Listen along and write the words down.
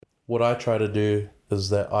what I try to do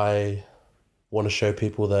is that I want to show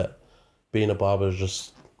people that being a barber is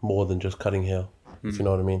just more than just cutting hair, if you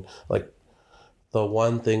know what I mean. Like, the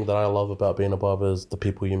one thing that I love about being a barber is the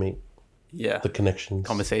people you meet. Yeah. The connections.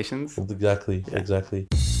 Conversations. Exactly.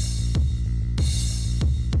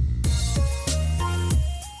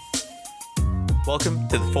 Welcome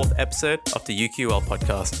to the fourth episode of the UQL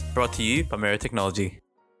podcast, brought to you by Mero Technology.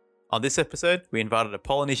 On this episode, we invited a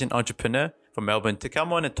Polynesian entrepreneur from Melbourne to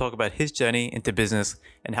come on and talk about his journey into business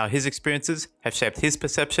and how his experiences have shaped his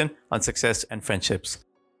perception on success and friendships.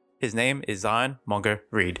 His name is Zion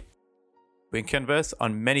Mauga-Reid. We converse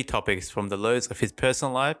on many topics, from the lows of his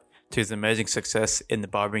personal life to his emerging success in the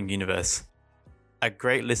barbering universe. A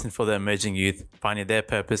great listen for the emerging youth finding their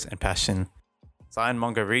purpose and passion. Zion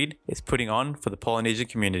Mauga-Reid is putting on for the Polynesian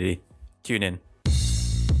community. Tune in.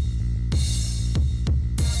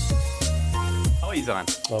 How are you, Zion?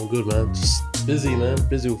 I'm good, man. Just busy, man.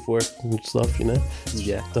 Busy with work and stuff, you know.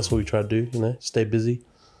 Yeah. That's what we try to do, you know. Stay busy,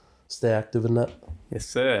 stay active in that. Yes,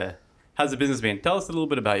 sir. How's the business been? Tell us a little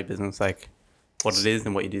bit about your business, like what it is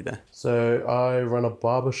and what you do there. So I run a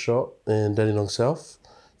barber shop in Dandenong South.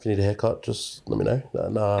 If you need a haircut, just let me know.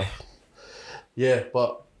 Yeah,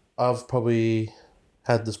 but I've probably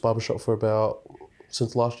had this barbershop for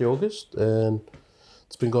since last year, August, and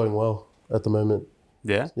it's been going well at the moment.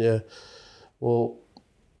 Yeah? Yeah. Well,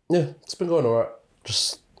 yeah, it's been going all right.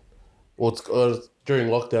 During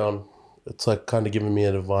lockdown, it's like kind of giving me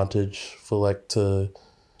an advantage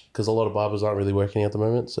because a lot of barbers aren't really working at the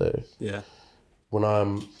moment. So yeah, when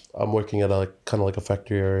I'm working at kind of like a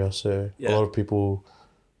factory area, so a lot of people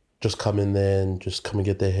just come in there and just come and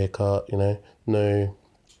get their hair cut, you know.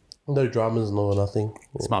 No dramas, no nothing.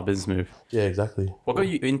 Smart business move. Yeah, exactly. What got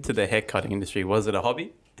you into the hair cutting industry? Was it a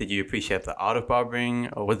hobby? Did you appreciate the art of barbering,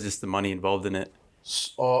 or was it just the money involved in it?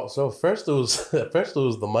 So first it was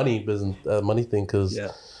the money business, money thing, because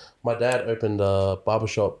my dad opened a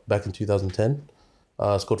barbershop back in 2010.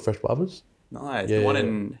 It's called Fresh Barbers. Nice. The one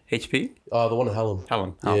in HP? The one in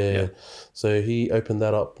Hallam. Yeah. So he opened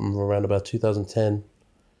that up around about 2010,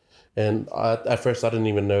 and at first I didn't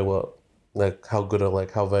even know how good or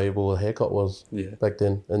how valuable a haircut was back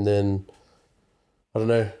then. And then I don't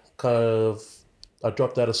know, I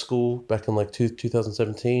dropped out of school back in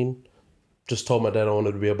 2017. Just told my dad I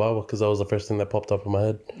wanted to be a barber because that was the first thing that popped up in my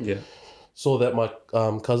head. Yeah. Saw that my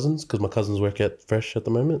cousins, because my cousins work at Fresh at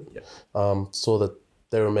the moment, saw that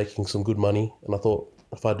they were making some good money, and I thought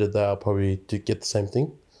if I did that, I'll probably get the same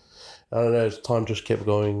thing. I don't know, as time just kept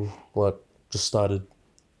going, just started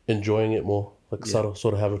enjoying it more.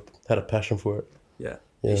 Sort of had a passion for it. Yeah.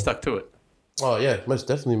 You stuck to it. Oh yeah, most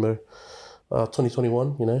definitely, Mo.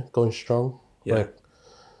 2021, going strong. Yeah.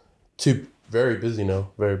 Very busy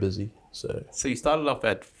now. Very busy. So you started off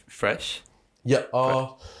at Fresh? Yeah.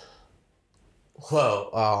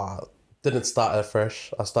 Didn't start at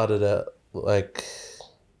Fresh. I started at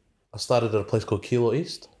a place called Kilo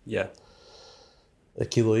East. Yeah.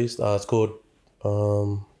 At Kilo East, it's called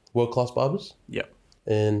World Class Barbers. Yeah.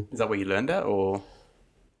 And is that what you learned at, or?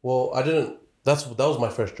 Well, I didn't. That was my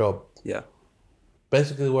first job. Yeah.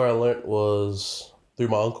 Basically, where I learnt was through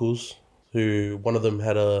my uncles, who one of them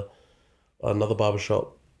had another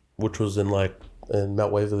barbershop, which was in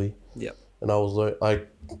Mount Waverley. Yeah. And I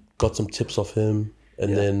got some tips off him,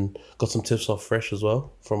 and then got some tips off Fresh as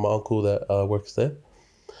well from my uncle that works there.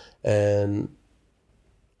 And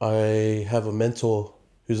I have a mentor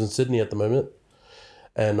who's in Sydney at the moment.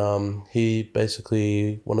 And he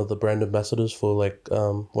basically one of the brand ambassadors for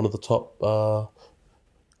one of the top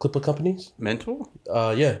clipper companies. Mentor?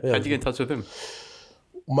 Yeah. How'd you get in touch with him?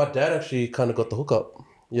 My dad actually kind of got the hookup.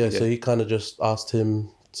 Yeah, so he kind of just asked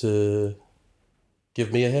him to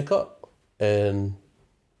give me a haircut, and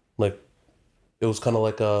it was kind of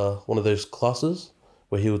like one of those classes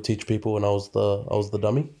where he would teach people, and I was the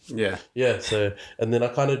dummy. Yeah. Yeah. So and then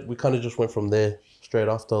we kind of just went from there straight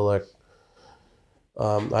after.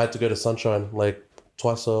 I had to go to Sunshine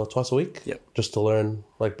twice a week. Yep. Just to learn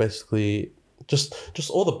basically just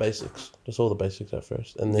all the basics at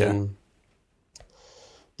first, and then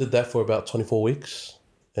did that for about 24 weeks,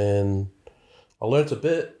 and I learned a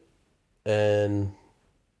bit, and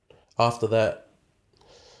after that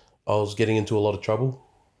I was getting into a lot of trouble.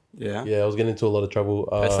 Yeah. Yeah, I was getting into a lot of trouble.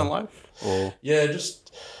 Personal life? Or? Yeah, so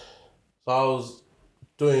I was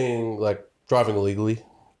doing driving illegally,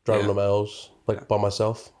 driving on my L's. by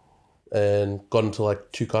myself, and got into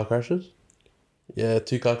 2 car crashes. Yeah,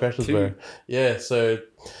 2 car crashes, bro. Yeah, so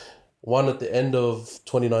one at the end of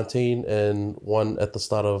 2019 and one at the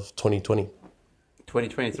start of 2020.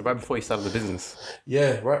 2020, so right before you started the business.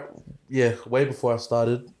 Yeah, right. Yeah, way before I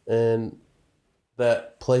started, and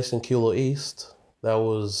that place in Kilo East, that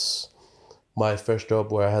was my first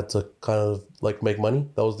job where I had to kind of like make money.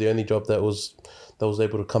 That was the only job that was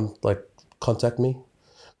able to come like contact me,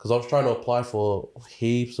 because I was trying to apply for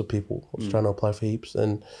heaps of people. I was trying to apply for heaps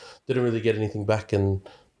and didn't really get anything back, and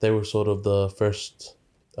they were sort of the first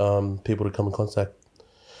people to come in contact.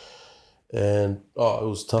 And it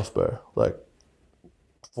was tough, bro. Like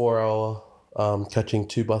 4 hour catching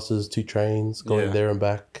 2 buses, 2 trains, going there and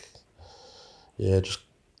back. Yeah, just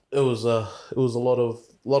it was a lot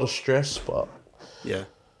of stress, but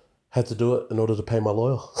had to do it in order to pay my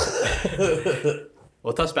lawyer.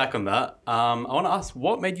 We'll touch back on that. I want to ask,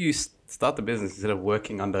 what made you start the business instead of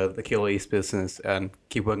working under the Kilo East business and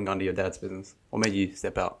keep working under your dad's business? What made you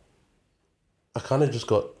step out? I kind of just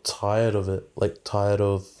got tired of it, like tired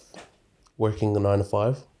of working the 9 to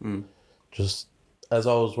 5. Just as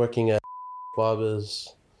I was working at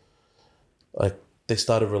barbers, like they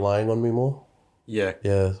started relying on me more. Yeah.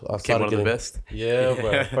 I started getting the best. Yeah,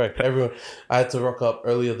 bro. Right. Everyone, I had to rock up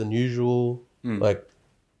earlier than usual. Like,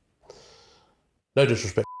 no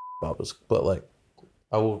disrespect, barbers, but like,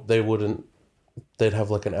 they'd have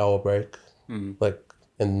like an hour break, like,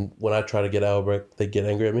 and when I try to get hour break, they get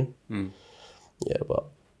angry at me. Yeah, but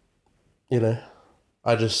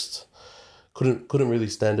I just couldn't really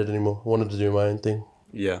stand it anymore. I wanted to do my own thing.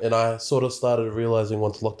 Yeah. And I sort of started realizing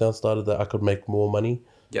once lockdown started that I could make more money.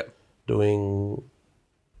 Doing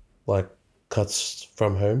like cuts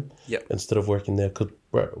from home. Instead of working there. Cause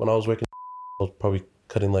when I was working, I was probably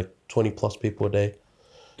cutting like 20 plus people a day.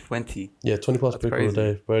 20? Yeah, 20 plus That's people crazy.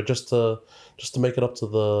 a day, bro. Just to make it up to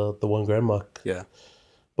the $1,000 mark. Yeah.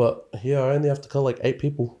 But here I only have to cut like 8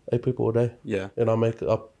 people a day. Yeah. And I make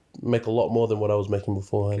a lot more than what I was making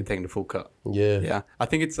beforehand. You're taking the full cut. Yeah. Yeah. I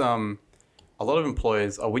think it's a lot of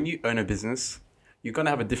employers, when you own a business, you're going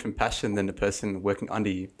to have a different passion than the person working under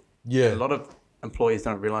you. Yeah. A lot of employees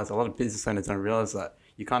don't realize, a lot of business owners don't realize that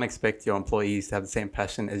you can't expect your employees to have the same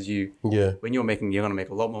passion as you. Yeah. When you're going to make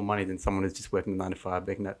a lot more money than someone who's just working 9 to 5,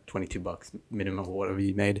 making that $22 minimum or whatever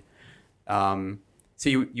you made. So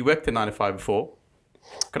you worked at 9 to 5 before.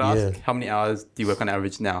 Could I ask how many hours do you work on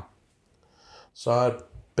average now? So I'd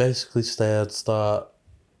basically I'd start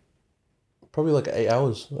probably like 8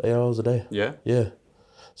 hours a day. Yeah? Yeah.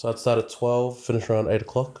 So I'd start at 12, finish around 8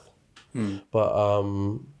 o'clock. But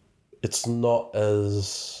it's not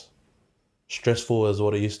as stressful as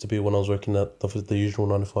what it used to be when I was working at the usual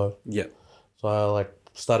 9 to 5. Yeah. So I like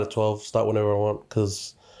start at 12, start whenever I want,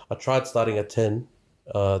 because I tried starting at 10.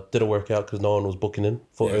 Didn't work out because no one was booking in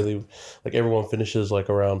for early. Like everyone finishes like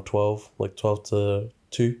around 12, like 12 to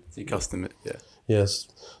 2. So you custom it, yeah. Yes.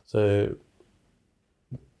 So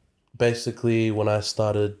basically when I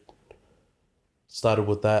started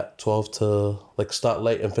with that 12 to like start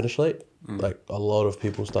late and finish late, like a lot of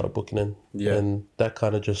people started booking in. Yeah. And that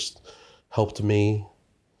kind of just helped me,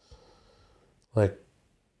 like,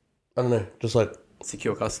 I don't know, just like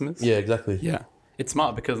Secure customers? Yeah, exactly. Yeah. It's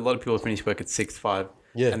smart because a lot of people finish work at 6, 5.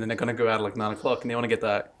 Yeah. And then they're going to go out at like 9 o'clock and they want to get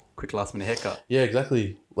that quick last minute haircut. Yeah,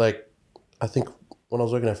 exactly. Like, I think when I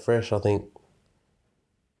was working at Fresh, I think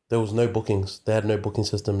there was no bookings. They had no booking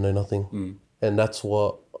system, no nothing. And that's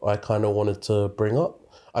what I kind of wanted to bring up.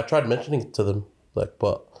 I tried mentioning it to them, like,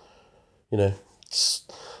 but, it's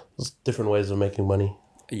different ways of making money.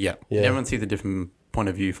 Yeah. Yeah. And everyone sees a different point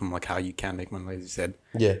of view from like how you can make money, as you said.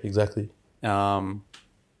 Yeah, exactly.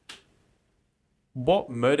 What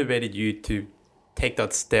motivated you to take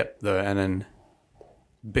that step though and then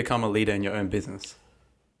become a leader in your own business?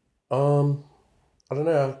 I don't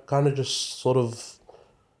know. I kind of just sort of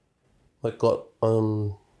like got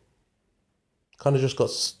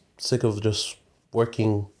sick of just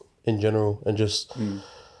working in general and just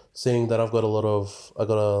seeing that I got a lot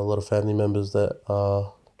of family members that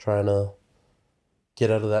are trying to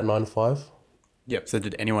get out of that 9 to 5. Yep. So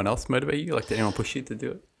did anyone else motivate you? Like, did anyone push you to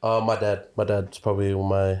do it? My dad's probably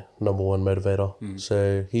my number one motivator.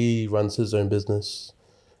 So he runs his own business.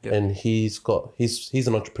 Yep. And he's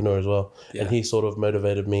an entrepreneur as well. Yeah. And he sort of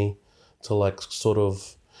motivated me to like sort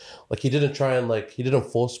of like he didn't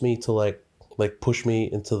force me to like push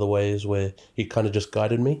me into the ways where he kind of just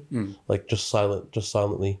guided me, like just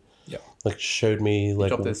silently. Yeah. Like showed me like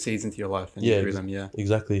dropped those seeds into your life and you grew them. Yeah.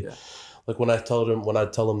 Exactly. Yeah. Like when I tell him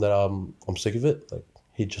that I'm sick of it, like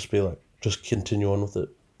he'd just be like, just continue on with it,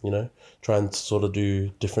 try and sort of do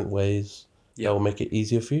different ways that will make it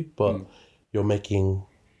easier for you, but you're making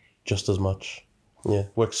just as much. Yeah,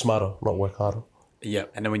 work smarter, not work harder. Yeah,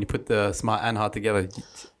 and then when you put the smart and hard together,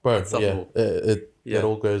 it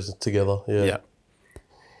all goes together. Yeah. Yeah.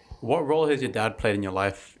 What role has your dad played in your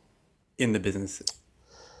life in the business?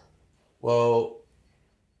 Well,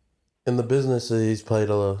 In the business, he's played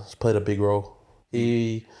a big role.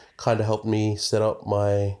 He kind of helped me set up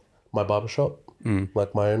my barbershop,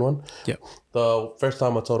 like my own one. Yeah. The first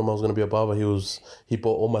time I told him I was going to be a barber, he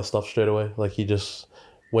bought all my stuff straight away. Like he just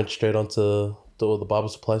went straight onto all the barber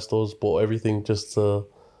supply stores, bought everything just to...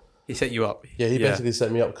 He set you up. Yeah, he basically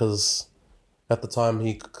set me up because at the time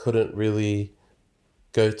he couldn't really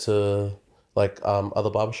go to like other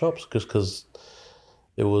barbershops just because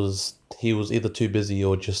he was either too busy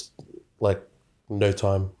or just like no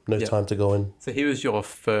time to go in. So he was your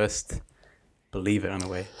first believer in a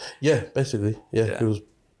way. Yeah, basically. Yeah, he was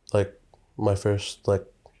like my first like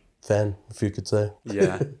fan, if you could say.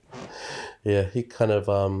 Yeah. Yeah, he kind of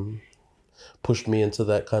pushed me into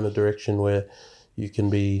that kind of direction where you can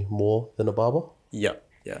be more than a barber. Yeah.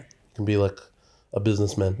 Yeah. You can be like a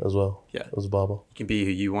businessman as well. Yeah. As a barber. You can be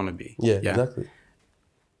who you want to be. Yeah, exactly.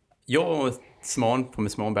 You're Samoan, from a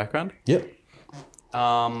Samoan background. Yep.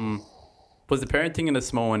 Was the parenting in a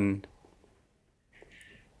Samoan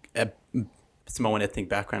ethnic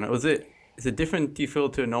background? Is it different, do you feel,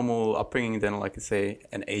 to a normal upbringing than, like, say,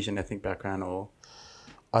 an Asian ethnic background or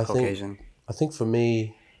Caucasian? I think for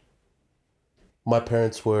me, my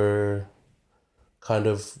parents were kind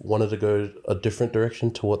of wanted to go a different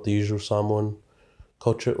direction to what the usual Samoan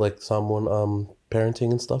culture, like Samoan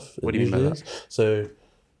parenting and stuff. What do you mean by that? So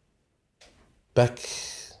back,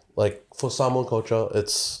 like for Samoan culture,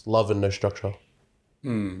 it's love and no structure.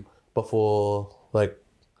 But for like,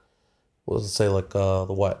 what does it say? Like the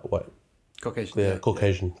white. Caucasian. Yeah,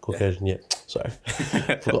 Caucasian. Yeah. Sorry,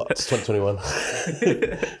 forgot. It's 2021.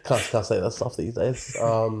 can't say that stuff these days.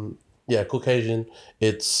 Yeah, Caucasian.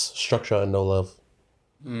 It's structure and no love.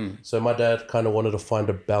 So my dad kind of wanted to find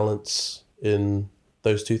a balance in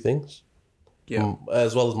those two things. Yeah.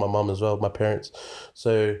 As well as my mum as well, my parents.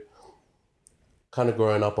 So kind of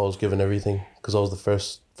growing up, I was given everything because I was the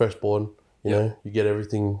firstborn. You know, you get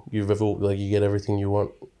everything you get everything you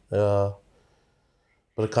want. But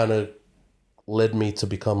it kind of led me to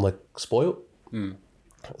become like spoiled.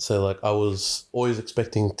 So like I was always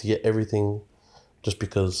expecting to get everything, just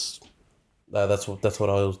because that's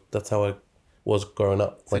how I was growing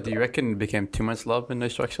up. So do you reckon it became too much love and no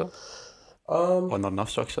structure? Or not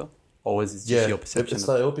enough structure? Or was it just your perception? It's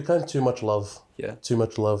like it became too much love. Yeah. Too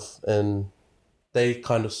much love, and they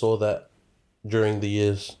kind of saw that during the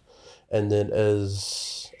years, and then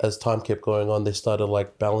as time kept going on, they started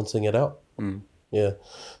like balancing it out. Yeah,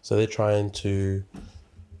 so they're trying to,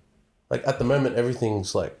 like, at the moment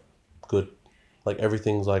everything's like good, like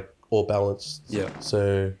everything's like all balanced. Yeah.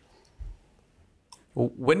 So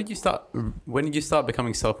when did you start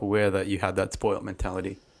becoming self-aware that you had that spoiled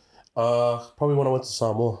mentality? probably when I went to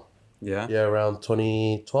Samoa. Yeah. Yeah, around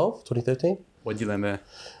 2012, 2013. What did you learn there?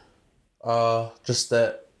 Just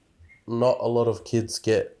that not a lot of kids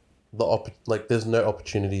get there's no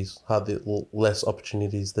opportunities, hardly less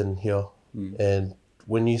opportunities than here. And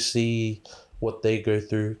when you see what they go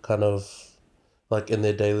through kind of like in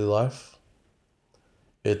their daily life,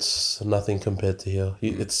 it's nothing compared to here.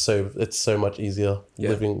 It's so much easier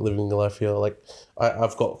living the life here. Like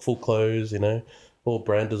I've got full clothes, you know, all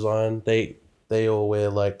brand design. They all wear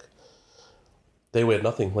they wear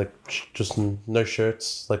nothing, like just no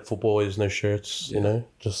shirts. Like for boys, no shirts, you know,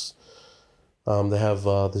 just they have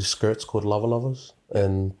these skirts called lava lovers,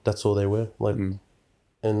 and that's all they wear. Like,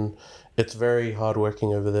 and it's very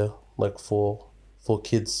hardworking over there. Like for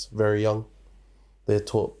kids very young,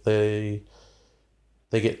 they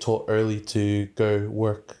get taught early to go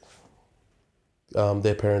work.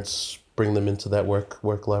 Their parents bring them into that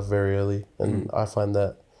work life very early, and I find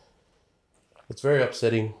that it's very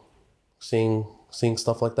upsetting seeing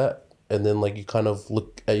stuff like that. And then like you kind of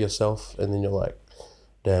look at yourself, and then you're like,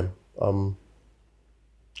 damn, I'm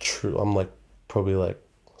like probably like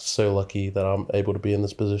so lucky that I'm able to be in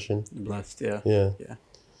this position. Blessed, yeah. Yeah.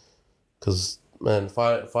 Because man, if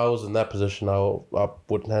I was in that position, I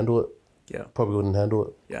wouldn't handle it. Yeah. Probably wouldn't handle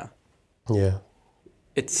it. Yeah. Yeah.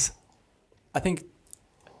 I think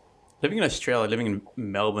living in Australia, living in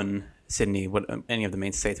Melbourne, Sydney, any of the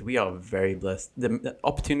main states, we are very blessed. The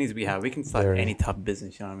opportunities we have, we can start any type of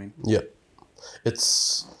business, you know what I mean? Yeah.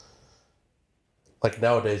 It's like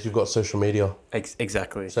nowadays you've got social media.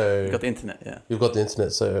 Exactly. So you've got the internet, yeah. You've got the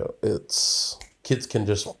internet, so kids can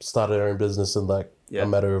just start their own business in like a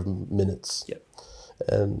matter of minutes. Yeah.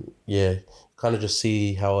 And kind of just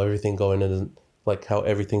see how everything's going now.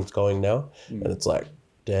 And it's like,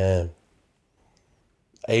 damn.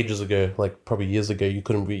 Ages ago, like probably years ago, you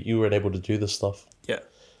weren't able to do this stuff. Yeah.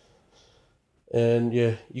 And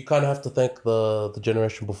you kind of have to thank the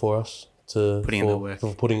generation before us to Putting in the work.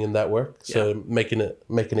 for putting in that work. So making it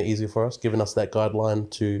easy for us, giving us that guideline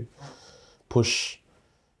to push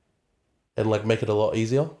and like make it a lot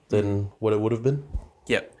easier than what it would have been.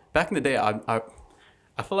 Yeah. Back in the day, I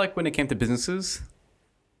feel like when it came to businesses,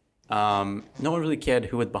 no one really cared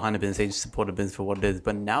who was behind the business. They just supported business for what it is.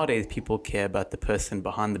 But nowadays, people care about the person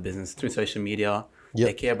behind the business through social media. Yep.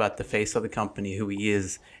 They care about the face of the company, who he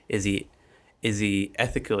is. Is he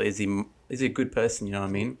ethical? Is he a good person? You know what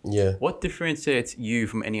I mean? Yeah. What differentiates you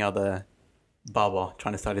from any other barber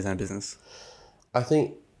trying to start his own business? I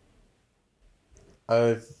think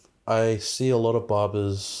I see a lot of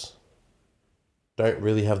barbers don't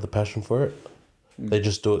really have the passion for it. They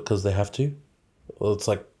just do it because they have to. Well, it's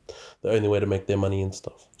like the only way to make their money and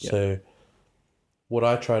stuff. Yeah. So what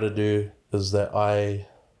I try to do is that I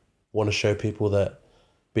want to show people that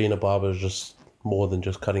being a barber is just more than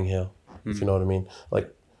just cutting hair, if you know what I mean.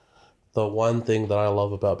 Like, the one thing that I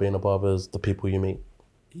love about being a barber is the people you meet.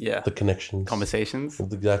 Yeah. The connections. Conversations.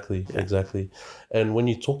 Exactly. And when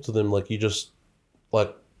you talk to them, like, you just,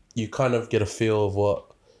 like, you kind of get a feel of what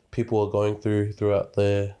people are going throughout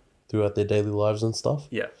their daily lives and stuff.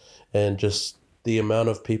 Yeah. And just the amount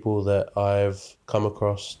of people that I've come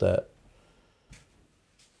across that,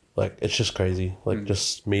 like, it's just crazy. Like,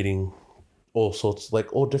 just meeting all sorts,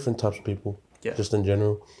 like, all different types of people. Yeah. Just in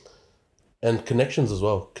general. And connections as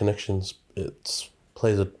well. Connections,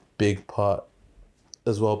 plays a big part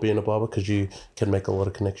as well, being a barber, because you can make a lot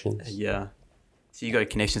of connections. Yeah. So you got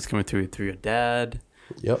connections coming through your dad,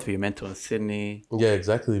 through your mentor in Sydney. Yeah,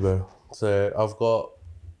 exactly, bro. So I've got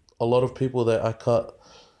a lot of people that I cut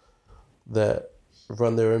that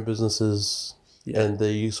run their own businesses, and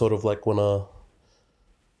they sort of like wanna,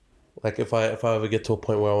 like, if I ever get to a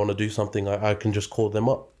point where I want to do something, I can just call them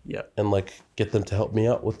up. Yeah. And like get them to help me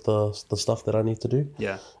out with the stuff that I need to do.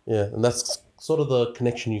 Yeah. Yeah, and that's sort of the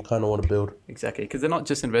connection you kind of want to build. Exactly, because they're not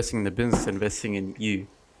just investing in the business, they're investing in you.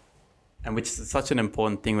 And which is such an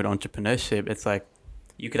important thing with entrepreneurship. It's like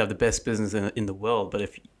you could have the best business in the world, but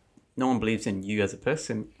if no one believes in you as a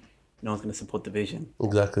person, no one's going to support the vision.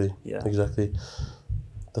 Exactly. Yeah. Exactly.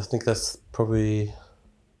 I think that's probably,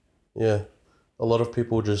 a lot of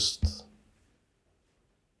people just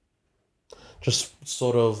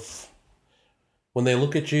sort of, when they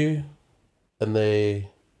look at you and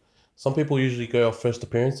some people usually go off first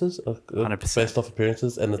appearances, 100%. based off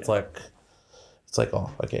appearances, and it's like,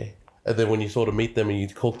 oh, okay. And then when you sort of meet them and you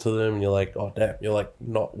talk to them and you're like, oh, damn, you're like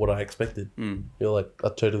not what I expected. You're like a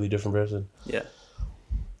totally different person. Yeah.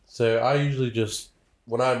 So I usually just,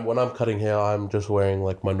 when I'm cutting hair, I'm just wearing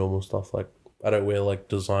like my normal stuff. Like, I don't wear like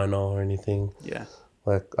designer or anything. Yeah.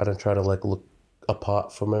 Like, I don't try to like look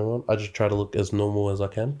apart from everyone. I just try to look as normal as I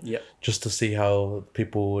can. Yeah. Just to see how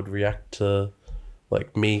people would react to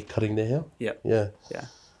like me cutting their hair. Yeah. Yeah.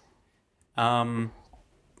 Yeah.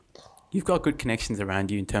 You've got good connections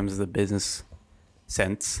around you in terms of the business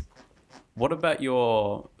sense. What about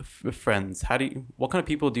your friends? What kind of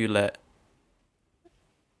people do you let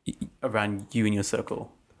around you in your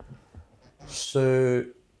circle? So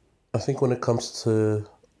I think when it comes to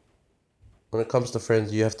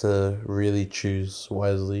friends, you have to really choose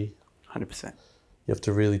wisely. 100%. You have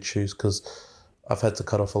to really choose, because I've had to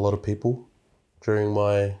cut off a lot of people during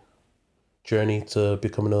my journey to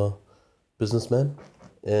becoming a businessman,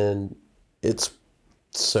 and it's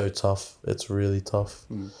so tough. It's really tough.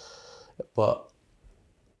 But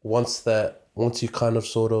once you kind of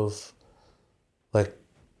sort of like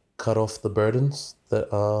cut off the burdens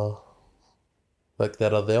that are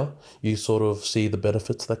there, you sort of see the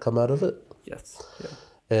benefits that come out of it. Yes. Yeah.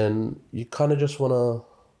 And you kind of just want to,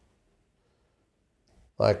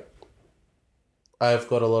 like, I've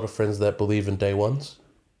got a lot of friends that believe in day ones.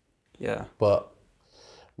 Yeah. But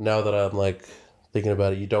now that I'm like thinking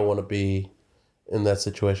about it, you don't want to be in that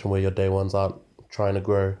situation where your day ones aren't trying to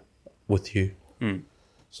grow with you.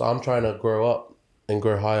 So I'm trying to grow up and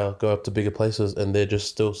grow higher, go up to bigger places, and they're just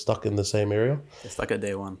still stuck in the same area. It's like a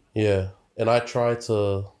day one. Yeah. And I try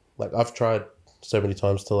to, like, I've tried so many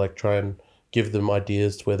times to like try and give them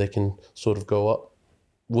ideas to where they can sort of go up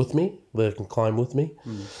with me, they can climb with me.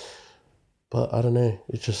 But I don't know,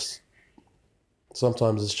 it's just,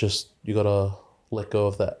 sometimes it's just, you gotta let go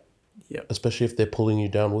of that. Yeah. Especially if they're pulling you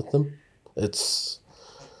down with them. It's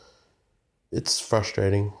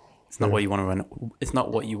frustrating. It's not what you want to run. It's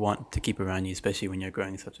not what you want to keep around you, especially when you're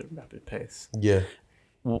growing at such a rapid pace. Yeah.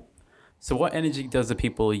 Well, so what energy does the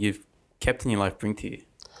people you've kept in your life bring to you?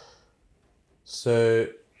 So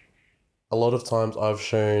a lot of times I've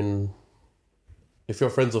shown, if you're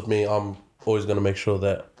friends with me, I'm always going to make sure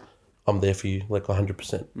that I'm there for you, like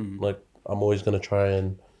 100%. Like, I'm always going to try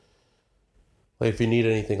and, like, if you need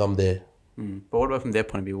anything, I'm there. But what about from their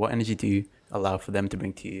point of view? What energy do you allow for them to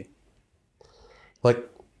bring to you? Like,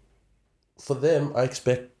 for them, I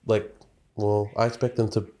expect them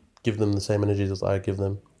to give them the same energies as I give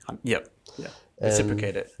them. Yep. Yeah.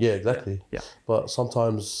 Reciprocate it. Yeah, exactly. Yeah. But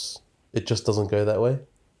sometimes it just doesn't go that way.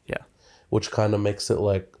 Yeah. Which kind of makes it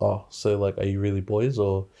like, oh, so like, are you really boys,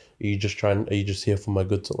 or are you just here for my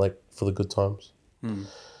good, for the good times?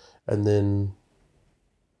 And then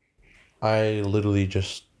I literally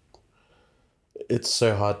just, it's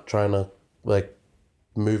so hard trying to like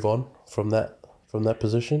move on from that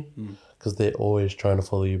position, because they're always trying to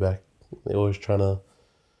follow you back. They're always trying to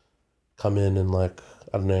come in and like,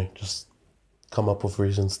 I don't know, just come up with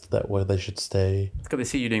reasons that way they should stay. Because they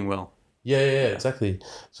see you doing well. Yeah, exactly.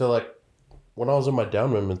 So like, when I was in my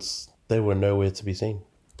down moments, they were nowhere to be seen.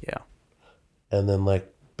 Yeah. And then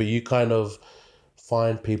like, but you kind of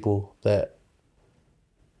find people that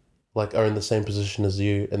like are in the same position as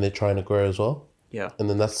you, and they're trying to grow as well. Yeah. And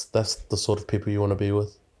then that's the sort of people you want to be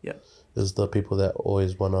with. Yeah. Is the people that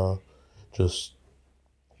always want to just,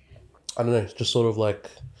 I don't know, just sort of like,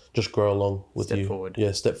 just grow along with you. Step forward.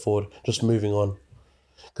 Yeah, step forward. Just moving on.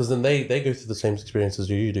 Because then they go through the same experiences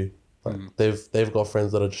you do. Like they've got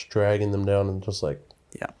friends that are just dragging them down, and just like,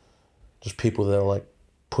 yeah, just people that are like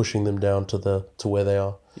pushing them down to where they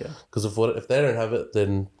are. Yeah. Because if they don't have it,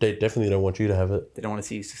 then they definitely don't want you to have it. They don't want to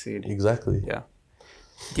see you succeed. Exactly. Yeah.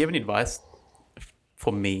 Do you have any advice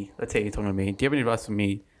for me? Let's say you're talking to me. Do you have any advice for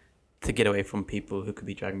me to get away from people who could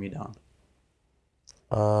be dragging me down?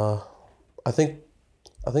 I think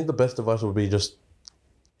the best advice would be just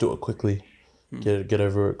do it quickly. Get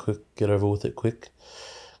over it quick. Get over with it quick.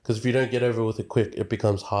 Because if you don't get over with it quick, it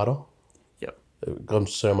becomes harder. Yep. It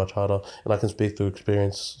becomes so much harder. And I can speak through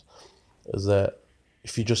experience, is that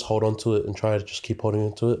if you just hold on to it and try to just keep holding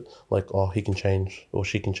on to it, like, oh, he can change or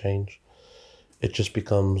she can change, it just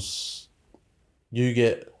becomes, you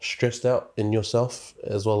get stressed out in yourself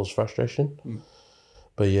as well as frustration.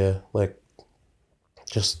 But yeah, like,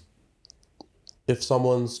 just, if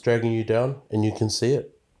someone's dragging you down and you can see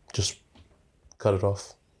it, just cut it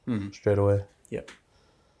off straight away. Yep.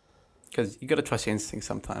 Because you got to trust your instincts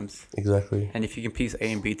sometimes. Exactly. And if you can piece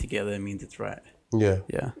A and B together, it means it's right. Yeah.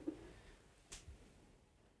 Yeah.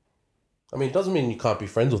 I mean, it doesn't mean you can't be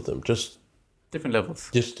friends with them. Just different levels.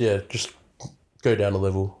 Just go down a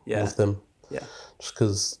level with them. Yeah. Just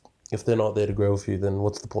because if they're not there to grow with you, then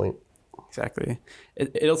what's the point? Exactly.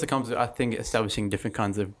 It also comes with, I think, establishing different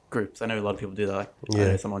kinds of groups. I know a lot of people do that. Like, I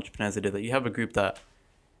know some entrepreneurs that do that. You have a group that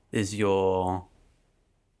is your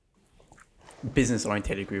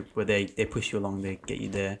business-orientated group, where they push you along, they get you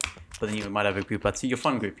there. But then you might have a group that's your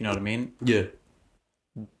fun group, you know what I mean? Yeah.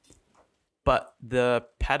 But the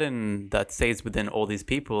pattern that stays within all these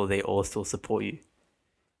people, they all still support you,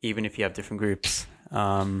 even if you have different groups.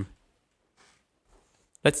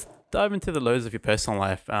 Let's dive into the lows of your personal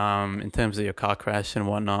life, in terms of your car crash and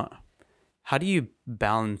whatnot. How did you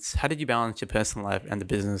balance your personal life and the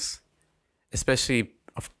business, especially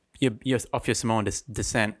off your Samoan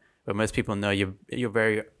descent, where most people know you're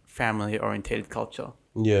very family orientated culture?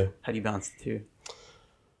 Yeah. How do you balance the two?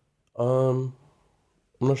 I'm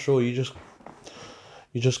not sure. You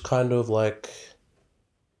just kind of like,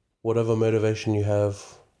 whatever motivation you have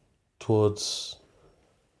towards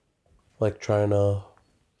like trying to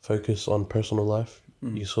focus on personal life,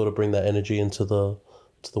 you sort of bring that energy into the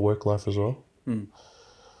work life as well.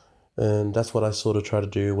 And that's what I sort of try to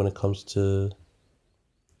do when it comes to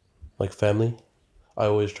like family. I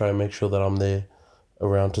always try and make sure that I'm there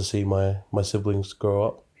around to see my siblings grow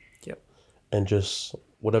up. Yep. And just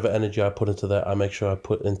whatever energy I put into that, I make sure I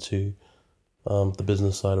put into the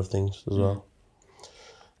business side of things as well.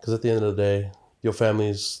 Because at the end of the day, your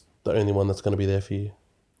family's the only one that's going to be there for you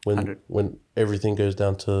when everything goes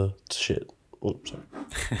down to shit. Oops, sorry.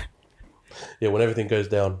 Yeah, when everything goes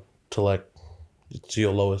down to like to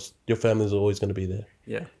your lowest, your family's always going to be there.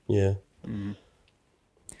 Yeah. Yeah.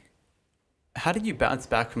 How did you bounce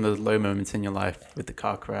back from those low moments in your life with the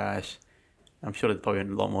car crash? I'm sure there's probably a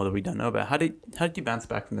lot more that we don't know about. How did you bounce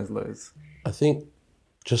back from those lows? I think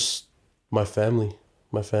just my family.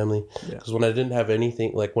 Because when I didn't have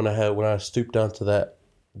anything, like when I stooped down to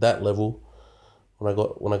that level,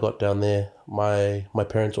 when I got down there, my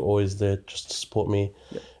parents were always there just to support me,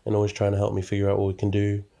 and always trying to help me figure out what we can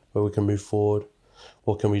do, where we can move forward,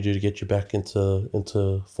 what can we do to get you back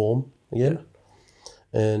into form again.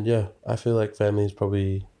 And yeah, I feel like family is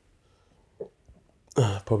probably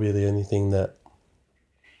the only thing that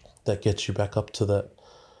gets you back up to that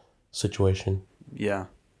situation. Yeah.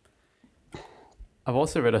 I've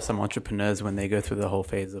also read of some entrepreneurs, when they go through the whole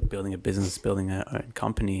phase of building a business, building their own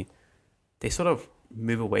company, they sort of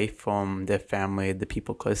move away from their family, the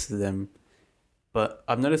people close to them. But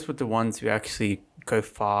I've noticed with the ones who actually go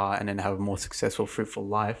far and then have a more successful, fruitful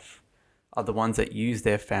life are the ones that use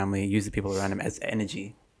their family, use the people around them as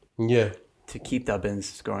energy. Yeah. To keep their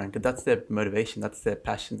business growing. Because that's their motivation. That's their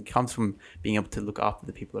passion. It comes from being able to look after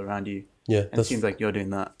the people around you. Yeah. And it seems like you're doing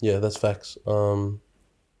that. Yeah, that's facts. I'm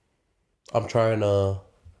trying to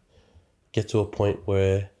get to a point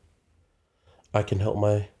where I can help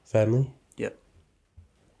my family. Yep.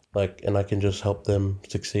 Like, and I can just help them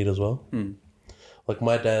succeed as well. Like,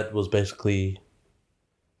 my dad was basically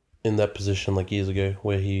in that position like years ago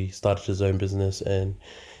where he started his own business and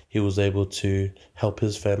he was able to help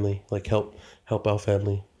his family, like help our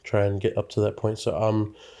family try and get up to that point. So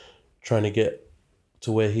I'm trying to get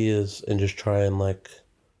to where he is and just try and like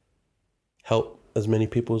help as many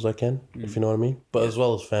people as I can, if you know what I mean. But as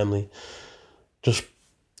well as family, just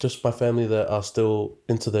my family that are still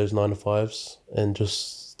into those 9-to-5s and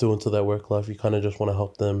just still into their work life. You kind of just want to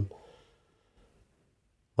help them,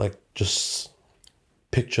 like just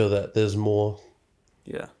picture that there's more.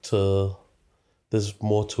 Yeah. There's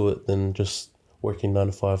more to it than just working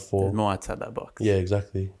 9-to-5 for. There's more outside that box. Yeah,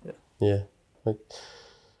 exactly. Yeah. Like,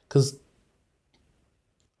 because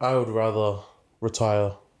I would rather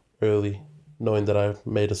retire early knowing that I've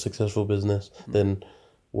made a successful business than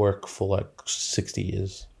work for like 60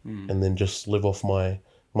 years and then just live off my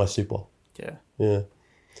super. Yeah. Yeah.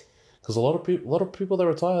 Because a lot of people that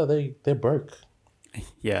retire, they're broke.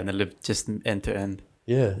 Yeah, and they live just end to end.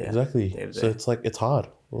 Yeah, exactly. So it's like, it's hard.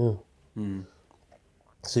 Yeah.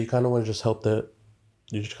 So you kind of want to just help that.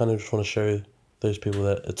 You just kind of just want to show those people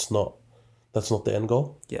that that's not the end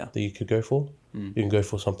goal. Yeah. That you could go for. You can go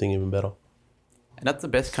for something even better. And that's the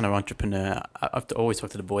best kind of entrepreneur. I've always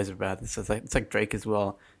talked to the boys about this. It's like Drake as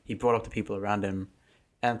well. He brought up the people around him,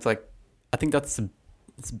 and it's like, I think that's the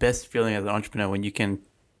best feeling as an entrepreneur when you can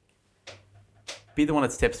be the one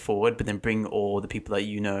that steps forward, but then bring all the people that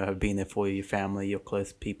you know have been there for you, your family, your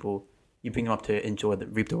close people. You bring them up to enjoy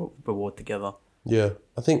reap the reward together. Yeah,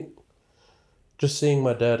 I think just seeing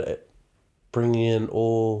my dad bringing in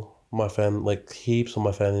all my family, like heaps of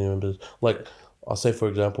my family members. Like, I'll say, for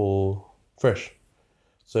example, Fresh.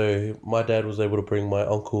 So my dad was able to bring my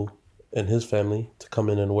uncle and his family to come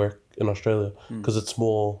in and work in Australia because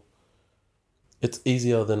it's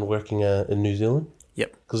easier than working in New Zealand.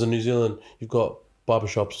 Yep. Because in New Zealand, you've got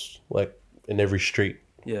barbershops like in every street.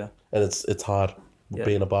 Yeah. And it's hard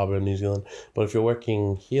being a barber in New Zealand. But if you're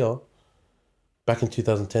working here, back in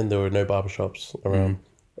 2010, there were no barbershops around.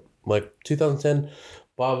 Like 2010,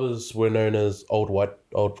 barbers were known as old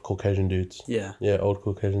Caucasian dudes. Yeah. Yeah, old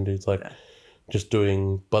Caucasian dudes. Like just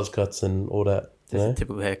doing buzz cuts and all that. Just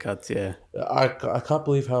typical haircuts, yeah. I can't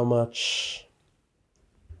believe how much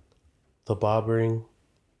the barbering,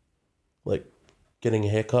 like getting a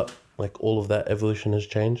haircut, like all of that evolution has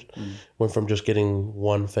changed. Went from just getting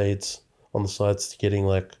one fades on the sides to getting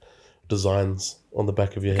like designs on the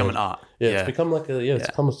back of your head. Become an art. Yeah, it's become like it's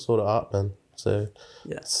become a sort of art, man. So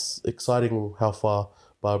it's exciting how far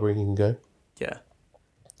barbering can go. Yeah.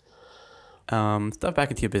 Start back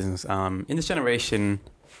into your business. In this generation,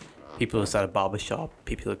 people who start a barbershop,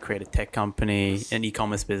 people who create a tech company, an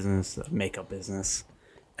e-commerce business, a makeup business,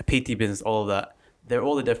 a PT business, all of that, they're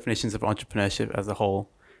all the definitions of entrepreneurship as a whole.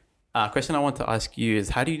 Question I want to ask you is,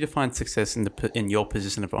 how do you define success in your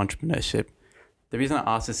position of entrepreneurship? The reason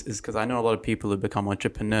I ask this is because I know a lot of people who become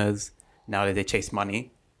entrepreneurs nowadays. They chase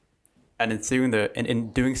money, and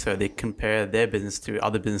in doing so, they compare their business to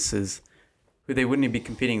other businesses who they wouldn't be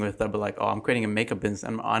competing with. They'll be like, "Oh, I'm creating a makeup business,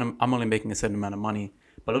 and I'm only making a certain amount of money,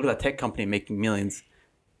 but look at that tech company making millions."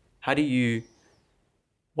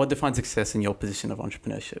 What defines success in your position of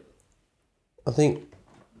entrepreneurship? I think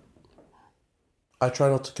I try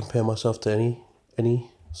not to compare myself to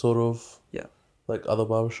any sort of like other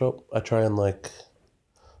barbershop. I try and like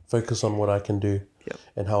focus on what I can do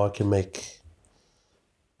and how I can make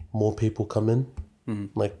more people come in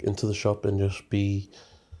like into the shop and just be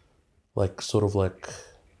like sort of like,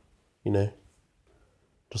 you know,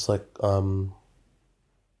 just like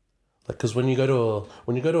because when you go to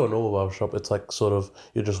a normal barbershop, it's like sort of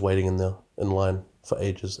you're just waiting in there in line for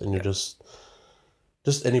ages, and you're just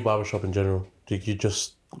any barbershop in general, you're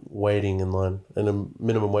just waiting in line, and the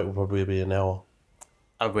minimum wait will probably be an hour.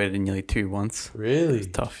 I've waited nearly 2 once. Really? It's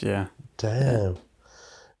tough, yeah. Damn.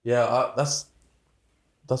 Yeah, that's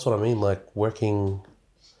what I mean. Like working,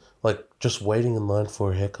 like just waiting in line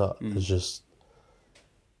for a haircut is just,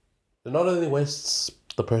 it not only wastes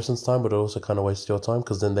the person's time, but it also kind of wastes your time,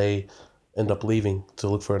 because then they end up leaving to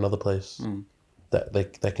look for another place that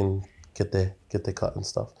they can get their cut and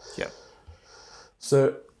stuff. Yeah.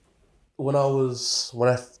 So when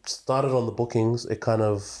I started on the bookings, it kind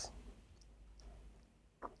of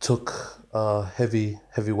took a heavy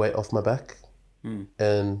weight off my back,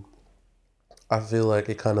 and I feel like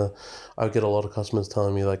I get a lot of customers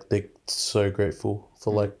telling me like they're so grateful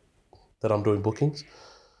for like that I'm doing bookings,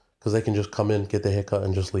 because they can just come in, get their haircut,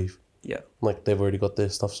 and just leave. Yeah. Like they've already got their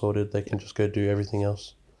stuff sorted. They can just go do everything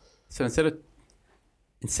else. So instead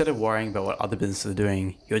of worrying about what other businesses are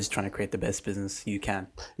doing, you're just trying to create the best business you can.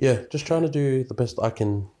 Yeah, just trying to do the best I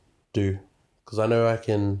can do, because I know I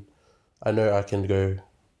can go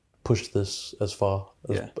push this as far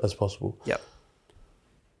as possible. Yep.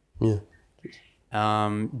 Yeah.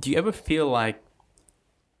 Do you ever feel like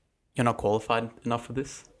you're not qualified enough for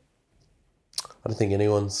this? I don't think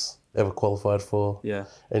anyone's ever qualified for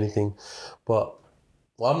anything, but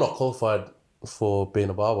I'm not qualified for being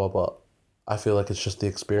a barber, but I feel like it's just the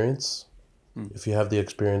experience. If you have the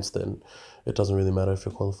experience, then it doesn't really matter if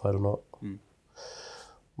you're qualified or not.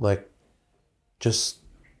 Like, just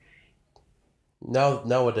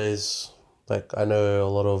nowadays, like I know a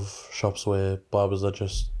lot of shops where barbers are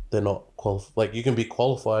they're not qualified. Like you can be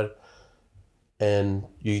qualified and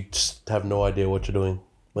you just have no idea what you're doing.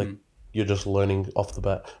 Like you're just learning off the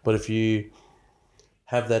bat. But if you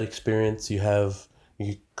have that experience, you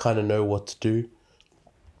kind of know what to do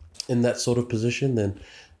in that sort of position, then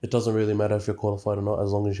it doesn't really matter if you're qualified or not,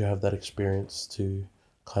 as long as you have that experience to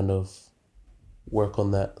kind of work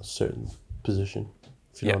on that certain position,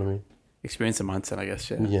 if you know what I mean. Experience and mindset, I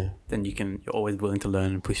guess. Yeah. Then you're always willing to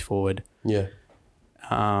learn and push forward. Yeah.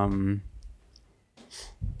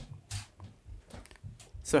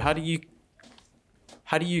 So how do you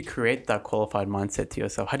create that qualified mindset to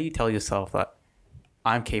yourself? How do you tell yourself that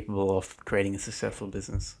I'm capable of creating a successful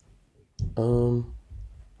business? Or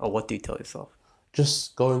what do you tell yourself?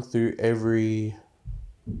 Just going through every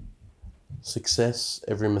success,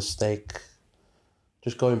 every mistake,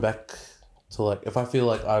 just going back to like, if I feel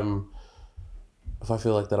like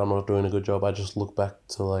that I'm not doing a good job, I just look back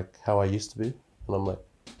to like how I used to be, and I'm like,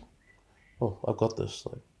 oh, I've got this.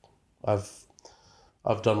 Like,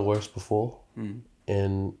 I've done worse before,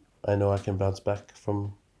 and I know I can bounce back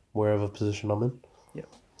from wherever position I'm in. Yeah.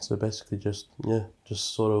 So basically, just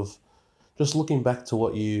looking back to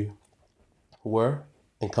what you were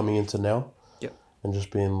and coming into now. Yeah. And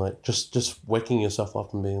just being like, just waking yourself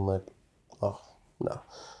up and being like, oh no,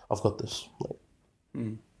 I've got this. Like,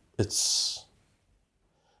 it's,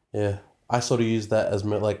 yeah. I sort of use that as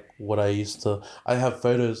like what I used to. I have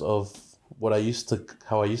photos of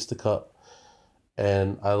how I used to cut,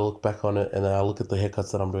 and I look back on it, and then I look at the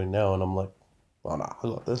haircuts that I'm doing now, and I'm like, oh no, I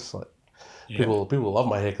got this. Like, people love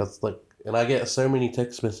my haircuts. Like, and I get so many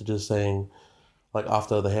text messages saying, like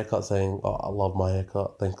after the haircut, saying, oh, I love my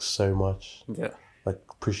haircut. Thanks so much. Yeah. Like,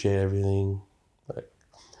 appreciate everything. Like,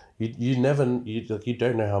 you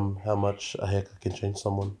don't know how much a haircut can change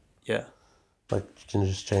someone. Yeah. Like, you can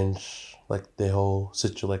just change like their whole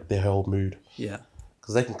their whole mood. Yeah.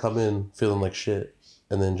 Because they can come in feeling like shit,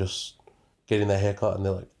 and then just getting their haircut, and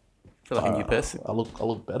they're like, feel like a new person. I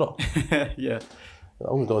look better. Yeah.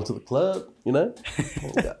 I'm going to the club, you know.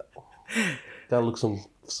 Gotta look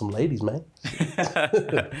some ladies, man.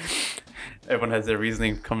 Everyone has their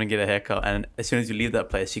reasoning to come and get a haircut, and as soon as you leave that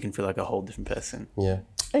place, you can feel like a whole different person. Yeah.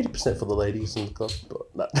 80% for the ladies in the club,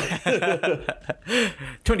 but no.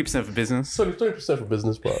 20% for business. 20% for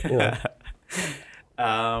business, but you know.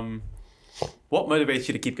 What motivates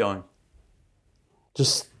you to keep going?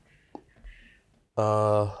 Just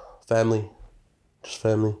family. Just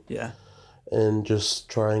family. Yeah. And just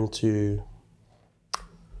trying to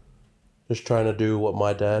do what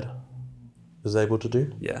my dad is able to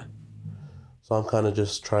do. Yeah. So I'm kind of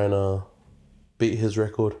just trying to beat his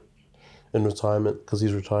record in retirement, because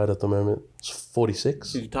he's retired at the moment. He's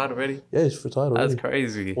 46. He's retired already? Yeah, he's retired already. That's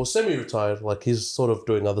crazy. Well, semi-retired. Like, he's sort of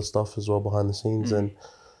doing other stuff as well behind the scenes, and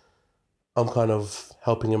I'm kind of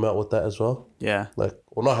helping him out with that as well. Yeah. Like,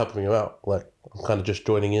 well, not helping him out. Like, I'm kind of just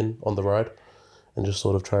joining in on the ride and just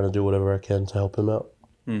sort of trying to do whatever I can to help him out.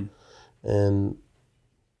 And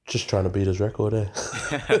just trying to beat his record, eh?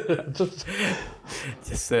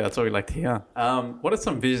 That's what we like to hear. What are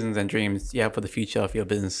some visions and dreams you have for the future of your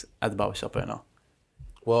business as a barbershop owner?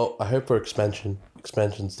 Well, I hope for expansion.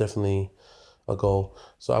 Expansion's definitely a goal.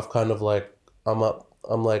 So I've kind of like, I'm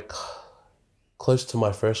like close to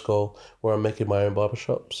my first goal, where I'm making my own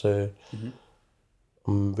barbershop. So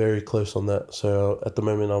I'm very close on that. So at the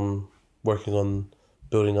moment, I'm working on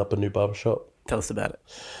building up a new barbershop. Tell us about it.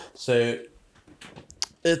 So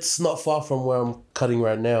it's not far from where I'm cutting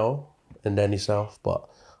right now in Dandy South, but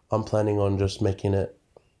I'm planning on just making it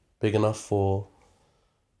big enough for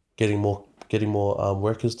getting more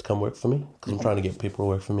workers to come work for me because I'm trying to get people to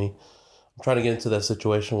work for me. I'm trying to get into that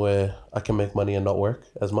situation where I can make money and not work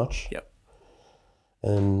as much. Yep.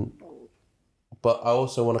 But I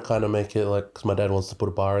also want to kind of make it like, because my dad wants to put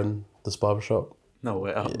a bar in this barbershop. No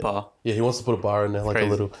way, a bar. Yeah, he wants to put a bar in there, like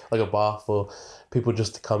Crazy. a bar for people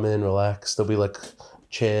just to come in, relax. There'll be like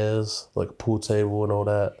chairs, like a pool table and all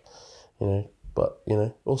that, you know. But you know,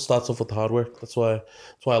 it all starts off with the hard work. That's why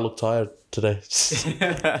I look tired today.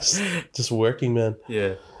 just working, man.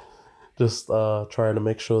 Yeah. Just trying to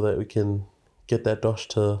make sure that we can get that dosh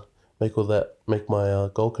to make my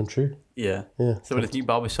goal come true. Yeah. Yeah. So with this new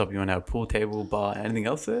barbershop, you want to have a pool table, bar, anything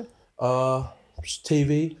else there? Just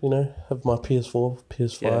TV, you know, have my PS4,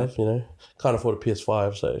 PS5, Yeah. you know. Can't afford a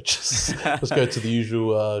PS5, so just go to the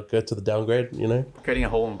usual, go to the downgrade, you know. Creating a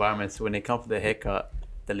whole environment so when they come for their haircut,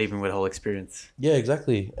 they're leaving with a whole experience. Yeah,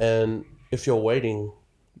 exactly. And if you're waiting,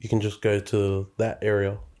 you can just go to that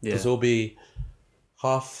area. Yeah. Because it'll be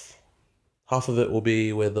half of it will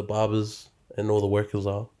be where the barbers and all the workers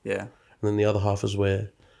are. Yeah. And then the other half is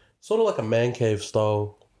where, sort of like a man cave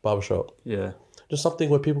style barbershop. Yeah. Just something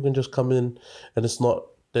where people can just come in and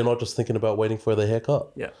they're not just thinking about waiting for their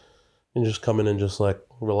haircut. Yeah. And just come in and just like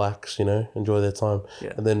relax, you know, enjoy their time.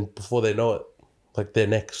 Yeah. And then before they know it, like they're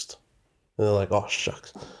next. And they're like, oh,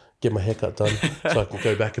 shucks, get my haircut done so I can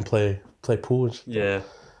go back and play pool and stuff. Yeah.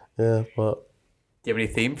 Yeah, but... Do you have any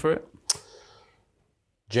theme for it?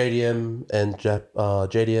 JDM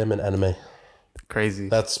and anime. Crazy.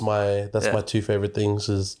 That's my two favorite things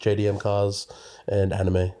is JDM cars and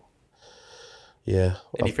anime. Yeah.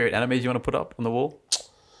 Any favorite animes you want to put up on the wall?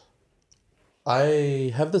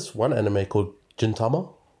 I have this one anime called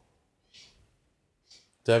Gintama.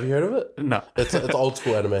 Have you heard of it? No. It's old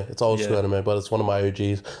school anime. It's old school anime, but it's one of my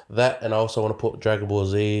OGs. That, and I also want to put Dragon Ball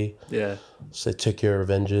Z. Yeah. Say Tokyo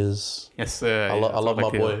Revengers. Yes, sir. I love my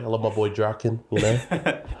boy. I love my boy Draken. You know.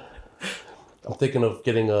 I'm thinking of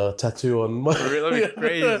getting a tattoo on my. That'd be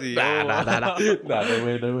crazy. Nah,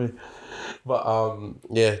 no way. But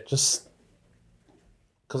yeah, just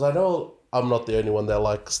because I know I'm not the only one that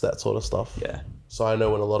likes that sort of stuff. Yeah. So I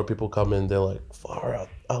know when a lot of people come in, they're like, "Far out!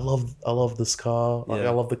 I love this car. Like, Yeah.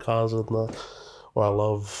 I love the cars or I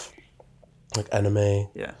love like anime."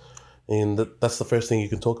 Yeah. And that's the first thing you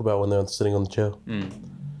can talk about when they're sitting on the chair.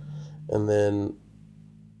 And then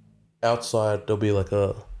outside there'll be like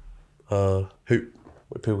a hoop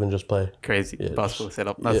where people can just play. Crazy. Yeah, Basketball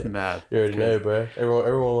setup. That's mad. You already know, bro.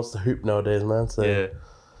 Everyone wants to hoop nowadays, man. So Yeah.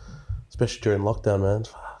 especially during lockdown, man.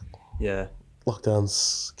 Yeah.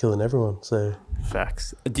 Lockdown's killing everyone. So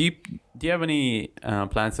Facts. Do you have any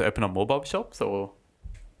plans to open up more barbershops or?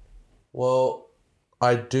 well,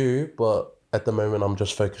 I do, but at the moment I'm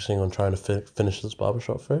just focusing on trying to finish this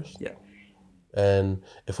barbershop first. Yeah. And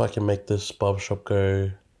if I can make this barbershop go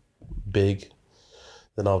big,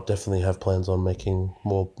 then I'll definitely have plans on making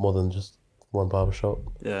more than just one barbershop.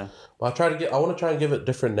 Yeah. But I want to try and give it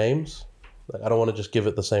different names. Like I don't want to just give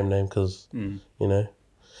it the same name because you know,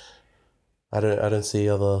 I don't see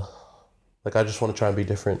other. Like I just want to try and be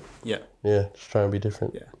different. Yeah. Yeah, just try and be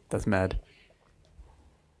different. Yeah. That's mad.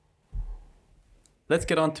 Let's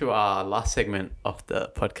get on to our last segment of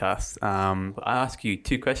the podcast. I ask you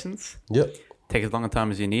 2 questions. Yep. Take as long a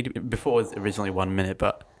time as you need. Before it was originally 1 minute,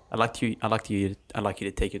 but I'd like you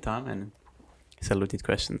to take your time and settle with these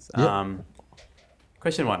questions. Yep.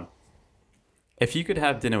 Question 1. If you could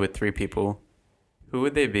have dinner with 3 people, who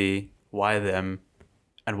would they be? Why them?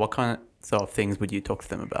 And what kind of things would you talk to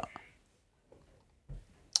them about?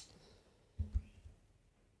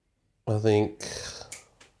 I think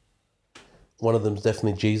one of them's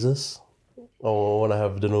definitely Jesus. I want to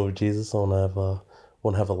have dinner with Jesus. I want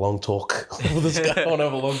to have a long talk with this guy. I want to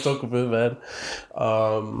have a long talk with him, man.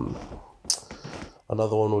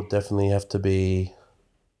 Another one would definitely have to be,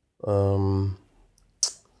 LeBron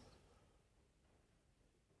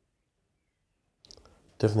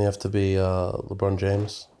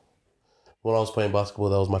James. When I was playing basketball,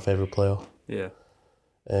 that was my favorite player, Yeah.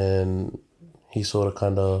 and he sort of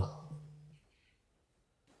kind of.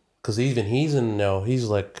 Because even he's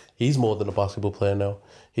more than a basketball player now.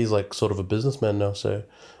 He's like sort of a businessman now. So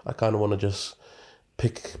I kind of want to just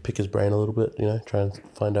pick his brain a little bit, you know, try and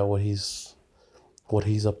find out what he's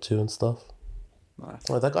up to and stuff. Nice.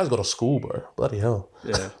 Like, that guy's got a school, bro. Bloody hell.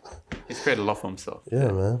 Yeah. He's created a lot for himself.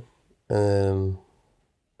 Yeah, man. And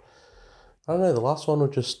I don't know. The last one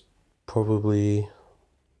would just probably.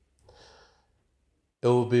 It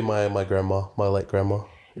would be my grandma, my late grandma.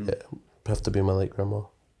 Yeah, have to be my late grandma.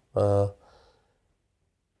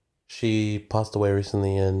 She passed away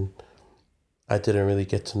recently, and I didn't really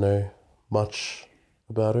get to know much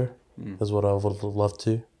about her as what I would have loved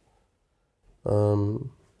to.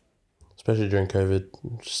 Especially during COVID,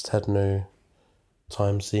 just had no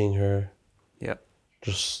time seeing her. Yeah.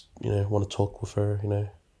 Just, want to talk with her,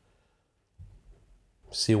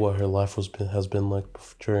 see what her life has been like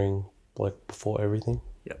during, like, before everything.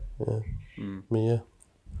 Yeah. Yeah. I mean, yeah.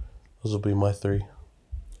 Those will be my 3.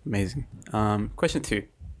 Amazing. Question 2.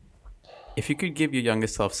 If you could give your younger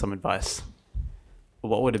self some advice,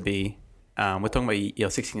 what would it be? We're talking about your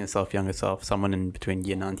 16-year self, younger self, someone in between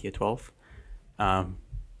year 9 to year 12. What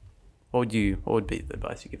would be the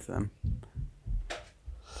advice you give to them?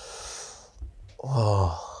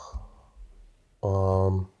 I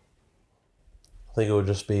think it would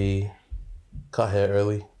just be cut hair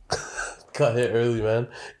early. Cut hair early, man.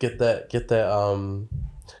 Get that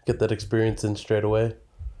experience in straight away.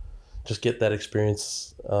 Just get that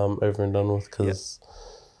experience over and done with, because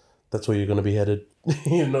that's where you're gonna be headed.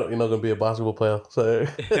 you're not gonna be a basketball player, so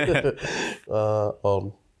you're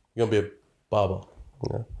gonna be a barber.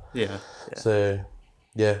 Yeah. So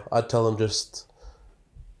I'd tell them, just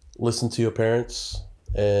listen to your parents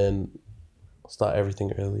and start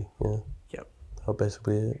everything early. Yep. That's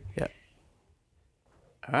basically it. Yeah.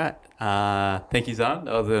 All right. Thank you, Zion.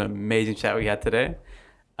 That was an amazing chat we had today.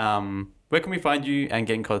 Where can we find you and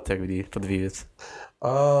get in contact with you for the viewers?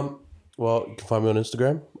 Well, you can find me on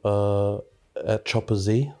Instagram at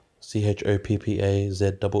ChopperZ,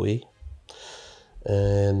 ChoppaZee,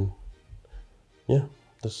 and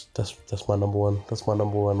that's my number one. That's my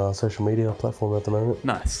number one social media platform at the moment.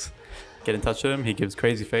 Nice. Get in touch with him. He gives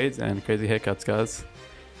crazy fades and crazy haircuts, guys.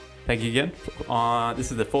 Thank you again.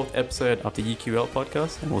 This is the 4th episode of the UQL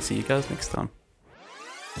podcast, and we'll see you guys next time.